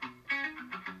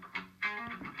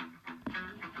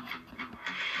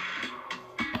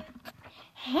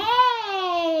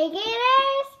Hey,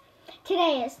 Gators!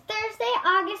 Today is Thursday,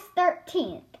 August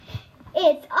 13th.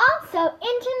 It's also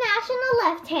International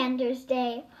Left-Handers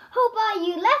Day. Hope all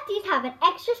you lefties have an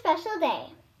extra special day.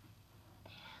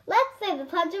 Let's say the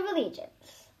Pledge of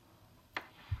Allegiance.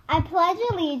 I pledge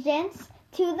allegiance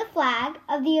to the flag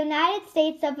of the United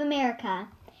States of America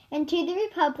and to the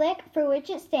republic for which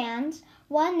it stands,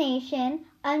 one nation,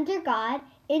 under God,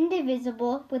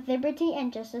 indivisible, with liberty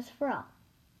and justice for all.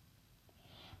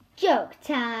 Joke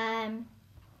time.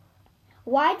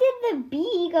 Why did the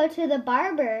bee go to the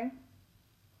barber?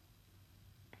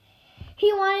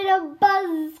 He wanted a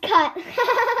buzz cut.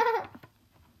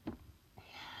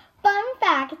 Fun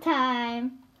fact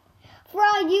time. For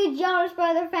all you Jonas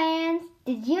Brother fans,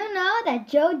 did you know that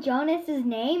Joe Jonas's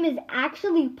name is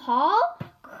actually Paul?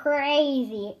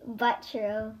 Crazy, but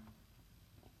true.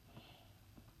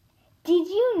 Did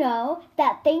you know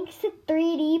that thanks to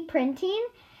 3D printing,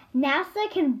 NASA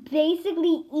can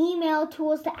basically email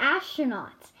tools to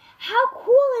astronauts? How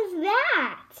cool is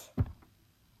that?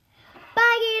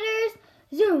 Bye, Gators.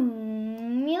 Zoom.